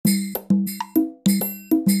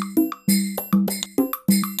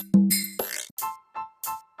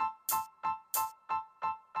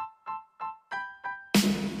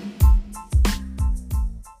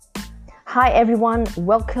Hi everyone,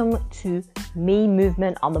 welcome to Me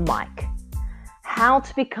Movement on the Mic. How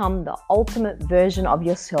to become the ultimate version of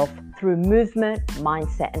yourself through movement,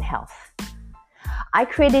 mindset, and health. I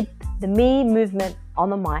created the Me Movement on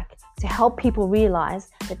the Mic to help people realize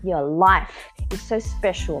that your life is so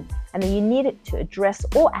special and that you need it to address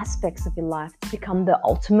all aspects of your life to become the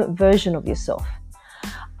ultimate version of yourself.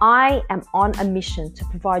 I am on a mission to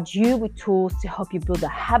provide you with tools to help you build a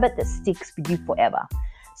habit that sticks with you forever.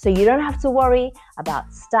 So you don't have to worry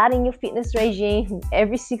about starting your fitness regime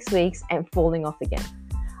every 6 weeks and falling off again.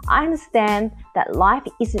 I understand that life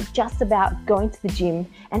isn't just about going to the gym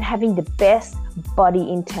and having the best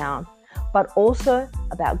body in town, but also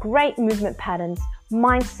about great movement patterns,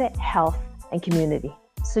 mindset, health, and community.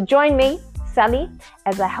 So join me, Sally,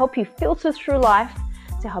 as I help you filter through life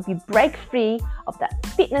to help you break free of that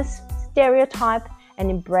fitness stereotype and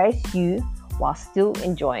embrace you while still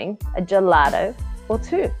enjoying a gelato or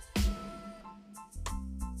two.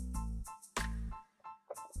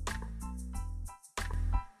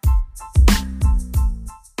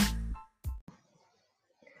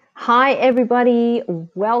 Hi everybody,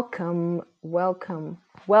 welcome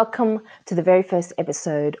to the very first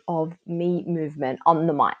episode of Me Movement on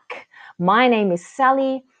the Mic. My name is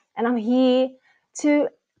Sally and I'm here to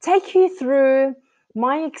take you through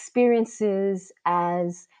my experiences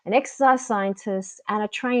as an exercise scientist and a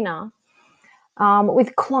trainer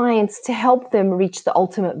with clients to help them reach the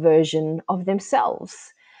ultimate version of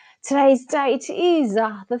themselves. Today's date is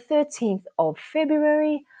the 13th of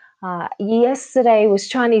February. Yesterday was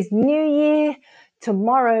Chinese New Year.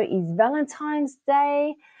 Tomorrow is Valentine's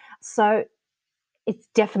Day. So it's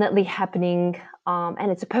definitely happening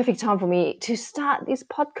and it's a perfect time for me to start this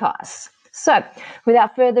podcast. So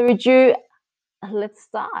without further ado, let's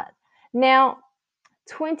start. Now,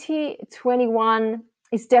 2021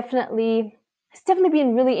 is definitely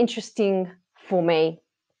been really interesting for me.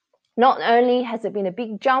 Not only has it been a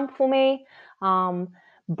big jump for me,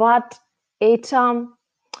 but it,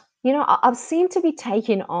 I've seemed to be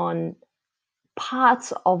taking on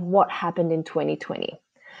parts of what happened in 2020.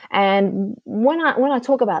 And when I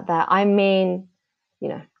talk about that, I mean,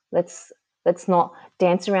 let's not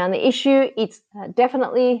dance around the issue. It's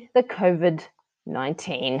definitely the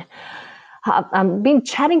COVID-19. I've been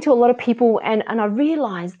chatting to a lot of people and I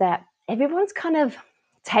realized that everyone's kind of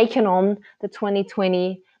taken on the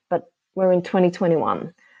 2020, but we're in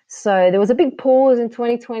 2021. So there was a big pause in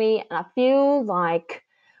 2020 and I feel like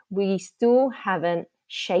we still haven't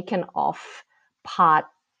shaken off part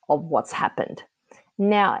of what's happened.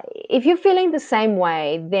 Now, if you're feeling the same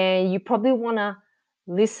way, then you probably want to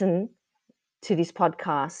listen to this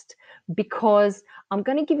podcast because I'm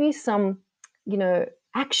going to give you some,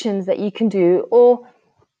 actions that you can do, or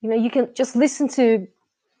you can just listen to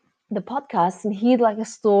the podcast and hear like a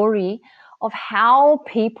story of how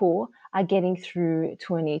people are getting through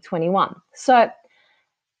 2021. So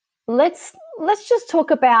let's just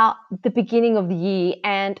talk about the beginning of the year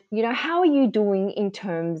and how are you doing in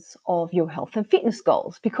terms of your health and fitness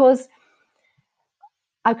goals, because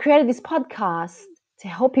I created this podcast to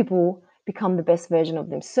help people become the best version of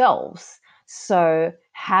themselves. So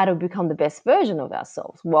how to become the best version of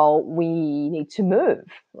ourselves? Well, we need to move,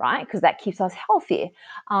 right? Because that keeps us healthier.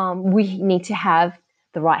 We need to have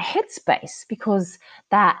the right headspace because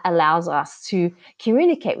that allows us to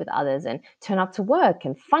communicate with others and turn up to work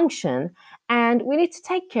and function. And we need to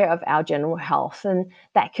take care of our general health. And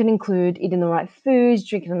that can include eating the right foods,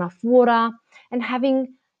 drinking enough water, and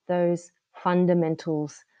having those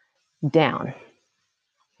fundamentals down.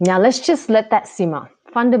 Now, let's just let that simmer.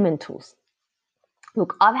 Fundamentals.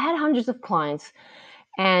 Look, I've had hundreds of clients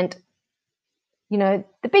and, the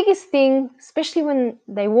biggest thing, especially when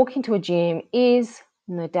they walk into a gym, is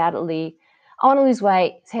no doubtedly, I want to lose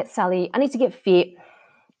weight, Sally, I need to get fit,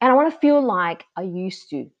 and I want to feel like I used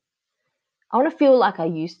to.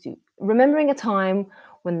 Remembering a time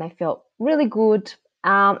when they felt really good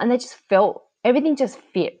and they just felt, everything just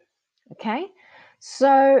fit, okay?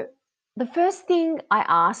 So the first thing I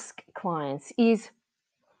ask clients is,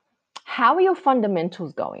 how are your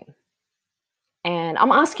fundamentals going? And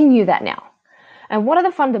I'm asking you that now. And what are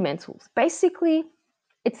the fundamentals? Basically,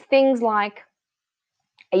 it's things like,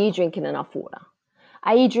 are you drinking enough water?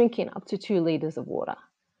 Are you drinking up to 2 liters of water?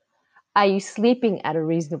 Are you sleeping at a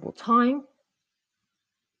reasonable time?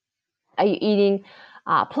 Are you eating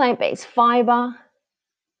plant-based fiber?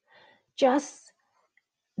 Just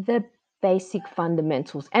the basic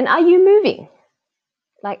fundamentals. And are you moving?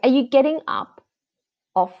 Like, are you getting up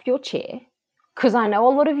off your chair? Because I know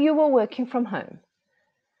a lot of you are working from home.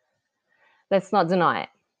 Let's not deny it.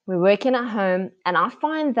 We're working at home, and I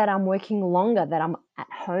find that I'm working longer that I'm at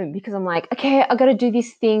home because I'm like, okay, I got to do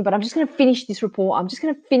this thing, but I'm just going to finish this report. I'm just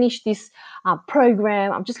going to finish this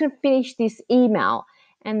program. I'm just going to finish this email.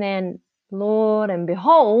 And then, Lord and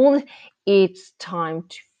behold, it's time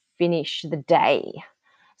to finish the day.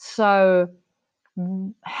 So,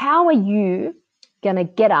 how are you going to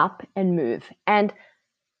get up and move? And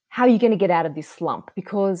how are you going to get out of this slump?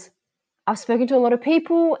 Because I've spoken to a lot of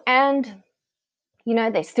people, and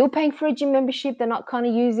they're still paying for a gym membership they're not kind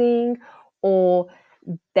of using, or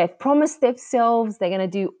they've promised themselves they're going to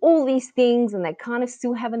do all these things and they kind of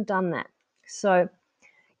still haven't done that. So,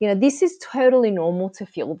 this is totally normal to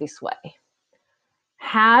feel this way.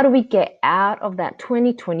 How do we get out of that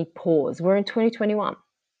 2020 pause? We're in 2021.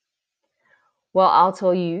 Well, I'll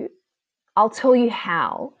tell you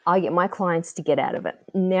how I get my clients to get out of it.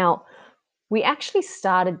 Now, we actually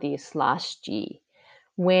started this last year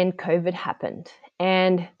when COVID happened,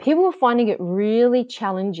 and people were finding it really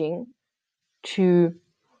challenging to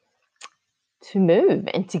move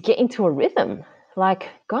and to get into a rhythm. Like,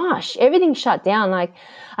 gosh, everything shut down. Like,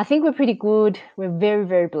 I think we're pretty good. We're very,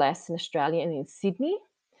 very blessed in Australia and in Sydney,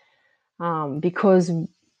 because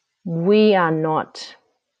we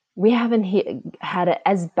haven't had it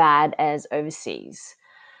as bad as overseas.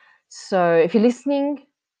 So if you're listening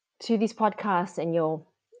to this podcast and you're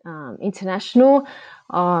international,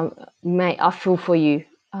 mate, I feel for you.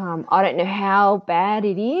 I don't know how bad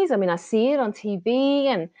it is. I mean, I see it on TV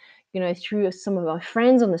and, through some of my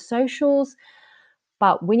friends on the socials.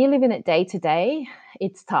 But when you're living it day to day,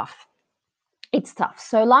 it's tough. It's tough.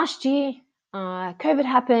 So last year, COVID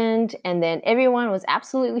happened, and then everyone was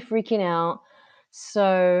absolutely freaking out.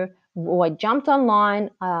 So I jumped online.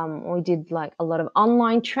 We did like a lot of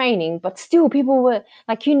online training, but still people were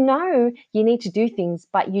like, you need to do things,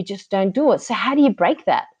 but you just don't do it. So how do you break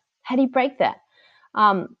that?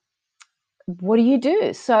 What do you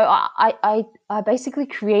do? So I basically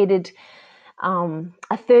created a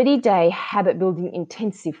 30-day habit building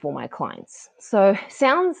intensive for my clients. So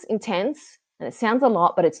sounds intense and it sounds a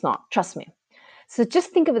lot, but it's not. Trust me. So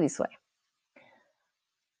just think of it this way.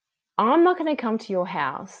 I'm not going to come to your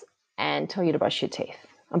house and tell you to brush your teeth.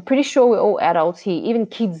 I'm pretty sure we're all adults here. Even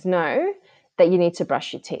kids know that you need to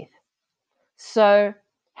brush your teeth. So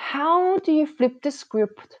how do you flip the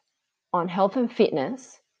script on health and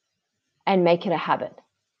fitness and make it a habit,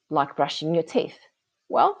 like brushing your teeth?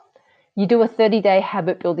 Well, you do a 30-day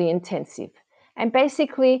habit building intensive. And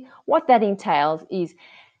basically what that entails is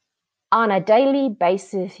on a daily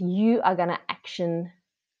basis, you are going to action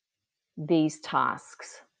these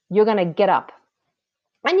tasks. You're going to get up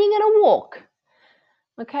and you're going to walk.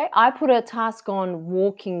 Okay, I put a task on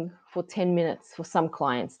walking for 10 minutes for some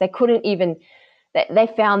clients. They couldn't even, they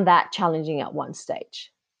found that challenging at one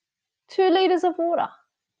stage. 2 liters of water.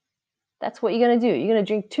 That's what you're going to do. You're going to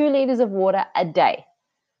drink 2 liters of water a day.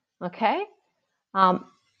 Okay?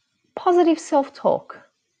 Positive self-talk.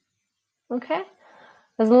 Okay?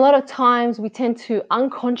 There's a lot of times we tend to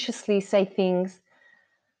unconsciously say things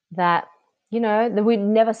that, that we'd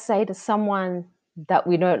never say to someone that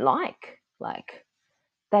we don't like. Like,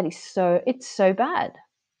 it's so bad.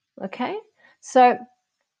 Okay? So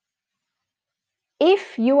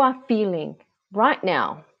if you are feeling right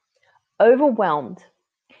now overwhelmed,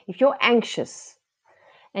 if you're anxious,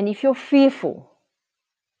 and if you're fearful,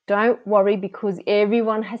 don't worry, because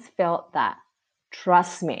everyone has felt that.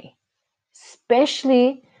 Trust me.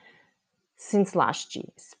 Especially since last year.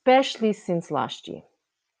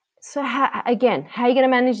 So how are you going to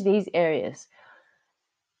manage these areas?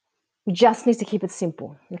 You just need to keep it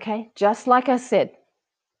simple, okay? Just like I said,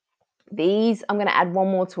 I'm going to add one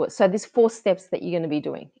more to it. So there's 4 steps that you're going to be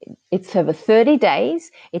doing. It's over 30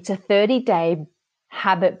 days. It's a 30-day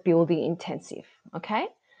habit building intensive, okay?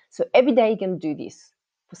 So every day you're going to do this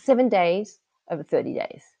for 7 days over 30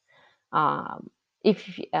 days.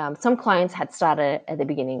 If some clients had started at the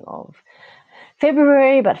beginning of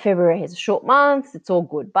February, but February is a short month, it's all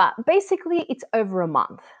good. But basically, it's over a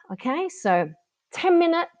month, okay? So 10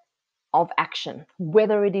 minutes of action,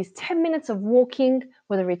 whether it is 10 minutes of walking,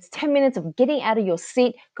 whether it's 10 minutes of getting out of your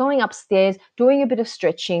seat, going upstairs, doing a bit of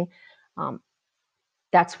stretching,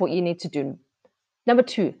 that's what you need to do. Number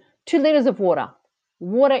 2, 2 liters of water.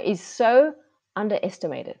 Water is so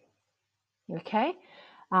underestimated, okay?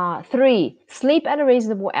 3, sleep at a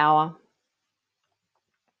reasonable hour.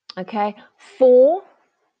 Okay, 4,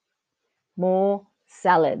 more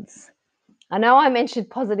salads. I know I mentioned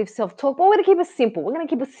positive self-talk, but we're going to keep it simple. We're going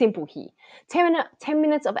to keep it simple here. 10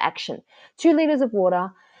 minutes of action, 2 liters of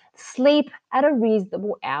water, sleep at a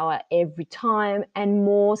reasonable hour every time, and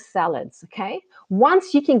more salads, okay?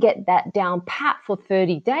 once you can get that down pat for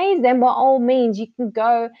 30 days, then by all means you can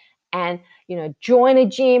go and join a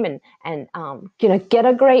gym and get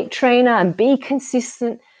a great trainer and be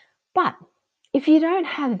consistent. But if you don't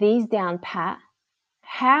have these down pat,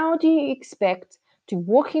 how do you expect to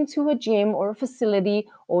walk into a gym or a facility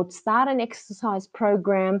or start an exercise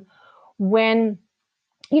program when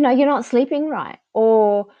you're not sleeping right,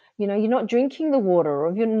 or you're not drinking the water,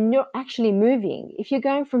 or you're not actually moving? If you're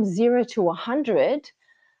going from 0 to 100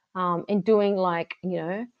 and doing like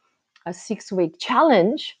a 6-week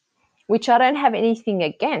challenge, which I don't have anything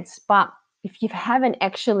against, but if you haven't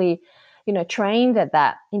actually trained at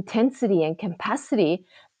that intensity and capacity,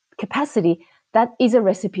 that is a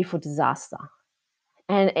recipe for disaster.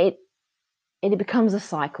 And it becomes a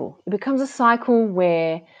cycle. It becomes a cycle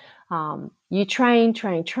where you train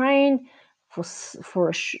for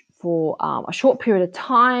a short period of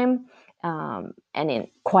time, and then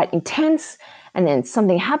quite intense, and then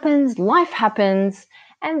something happens, life happens,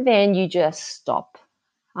 and then you just stop,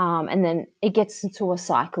 and then it gets into a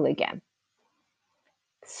cycle again.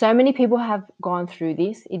 So many people have gone through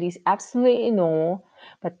this. It is absolutely normal,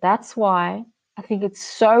 but that's why I think it's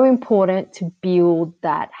so important to build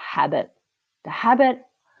that habit. The habit,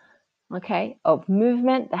 okay, of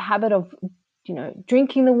movement, the habit of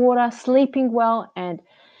drinking the water, sleeping well, and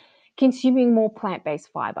consuming more plant-based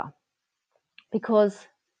fiber. Because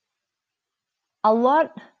a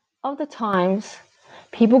lot of the times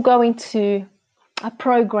people go into a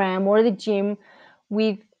program or the gym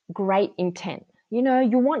with great intent.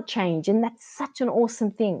 You want change, and that's such an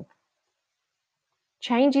awesome thing.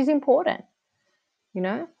 Change is important,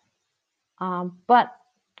 but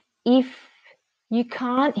if you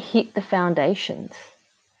can't hit the foundations,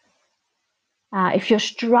 if you're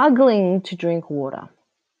struggling to drink water,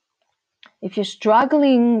 if you're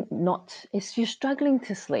struggling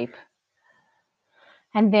to sleep,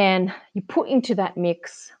 and then you put into that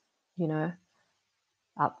mix, a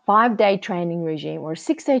 5-day training regime or a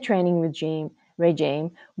 6-day training regime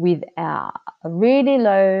with a really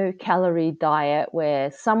low calorie diet,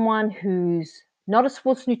 where someone who's not a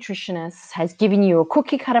sports nutritionist has given you a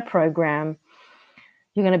cookie cutter program,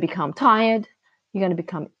 you're going to become tired, you're going to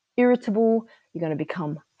become irritable, you're going to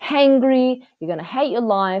become hangry, you're going to hate your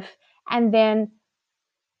life, and then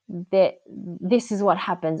this is what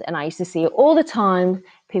happens. And I used to see it all the time.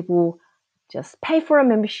 People just pay for a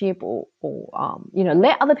membership or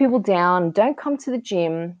let other people down, don't come to the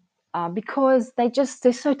gym because they're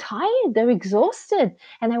so tired, they're exhausted,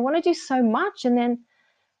 and they want to do so much, and then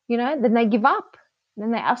then they give up.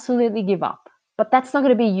 Then they absolutely give up. But that's not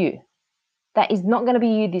going to be you. That is not going to be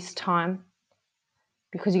you this time,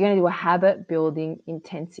 because you're going to do a habit building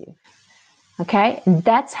intensive. Okay? And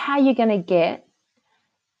that's how you're going to get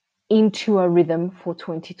into a rhythm for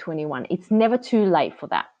 2021. It's never too late for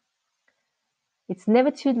that. It's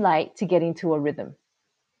never too late to get into a rhythm.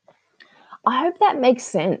 I hope that makes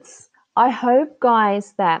sense. I hope,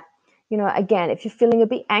 guys, that, again, if you're feeling a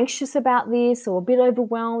bit anxious about this or a bit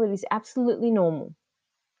overwhelmed, it is absolutely normal.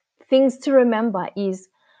 Things to remember is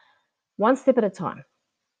one step at a time.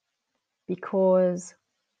 Because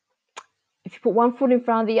if you put one foot in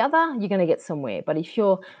front of the other, you're going to get somewhere. But if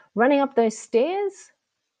you're running up those stairs,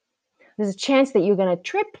 there's a chance that you're going to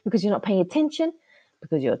trip because you're not paying attention,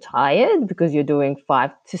 because you're tired, because you're doing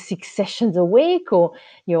 5 to 6 sessions a week, or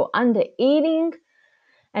you're under eating,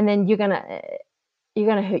 and then you're gonna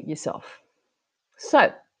hurt yourself.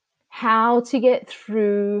 So, how to get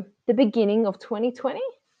through the beginning of 2020?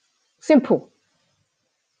 Simple.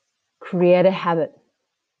 Create a habit.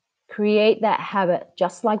 Create that habit,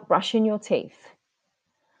 just like brushing your teeth.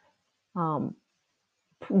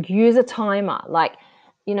 Use a timer. Like,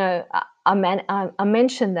 I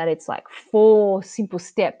mentioned that it's like 4 simple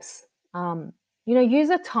steps. Use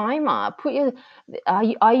a timer.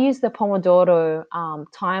 I use the Pomodoro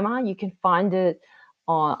timer. You can find it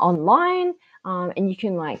online, and you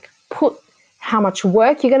can put how much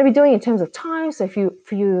work you're going to be doing in terms of time. So if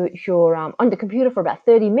you're on the computer for about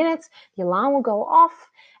 30 minutes, the alarm will go off,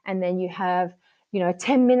 and then you have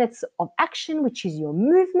 10 minutes of action, which is your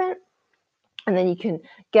movement. And then you can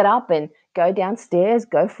get up and go downstairs,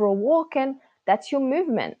 go for a walk, and that's your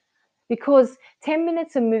movement. Because 10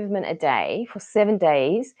 minutes of movement a day for 7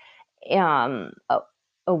 days a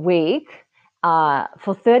week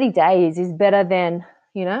for 30 days is better than,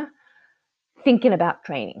 thinking about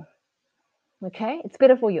training. Okay? It's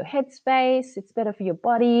better for your headspace. It's better for your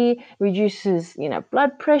body. Reduces,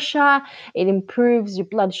 blood pressure. It improves your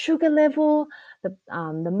blood sugar level,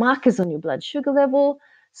 the markers on your blood sugar level.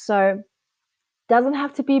 So doesn't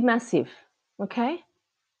have to be massive, okay?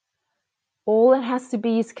 All it has to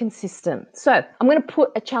be is consistent. So I'm going to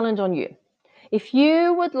put a challenge on you. If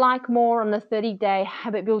you would like more on the 30-day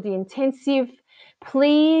habit building intensive,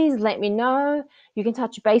 please let me know. You can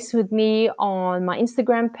touch base with me on my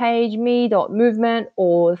Instagram page, me.movement,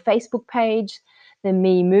 or the Facebook page, the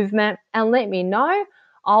Me Movement, and let me know.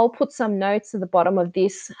 I'll put some notes at the bottom of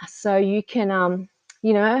this so you can,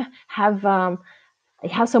 have some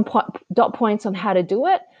dot points on how to do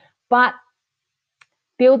it. But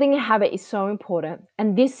building a habit is so important,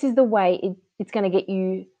 and this is the way it's going to get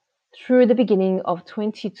you through the beginning of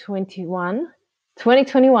 2021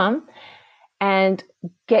 and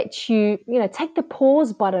get you, take the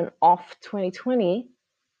pause button off 2020,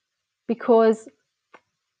 because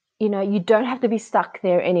you don't have to be stuck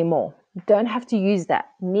there anymore. You don't have to use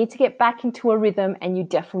that. You need to get back into a rhythm, and you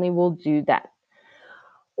definitely will do that.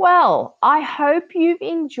 Well, I hope you've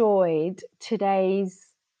enjoyed today's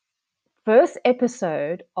first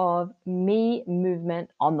episode of Me Movement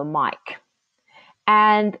on the Mic.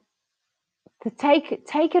 And to take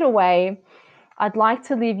it away, I'd like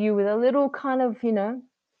to leave you with a little kind of note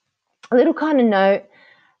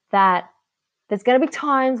that there's going to be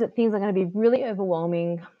times that things are going to be really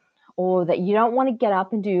overwhelming, or that you don't want to get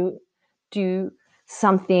up and do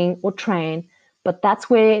something or train, but that's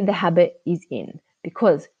where the habit is in,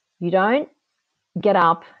 because you don't get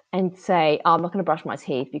up and say, oh, I'm not going to brush my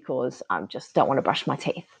teeth because I just don't want to brush my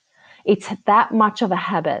teeth. It's that much of a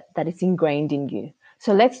habit that it's ingrained in you.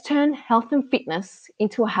 So let's turn health and fitness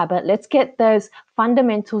into a habit. Let's get those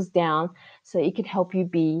fundamentals down so it can help you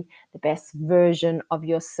be the best version of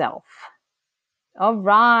yourself. All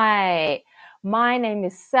right. My name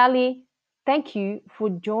is Sally. Thank you for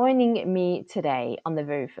joining me today on the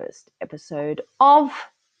very first episode of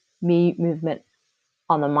Me Movement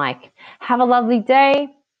on the Mic. Have a lovely day,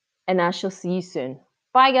 and I shall see you soon.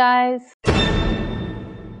 Bye, guys.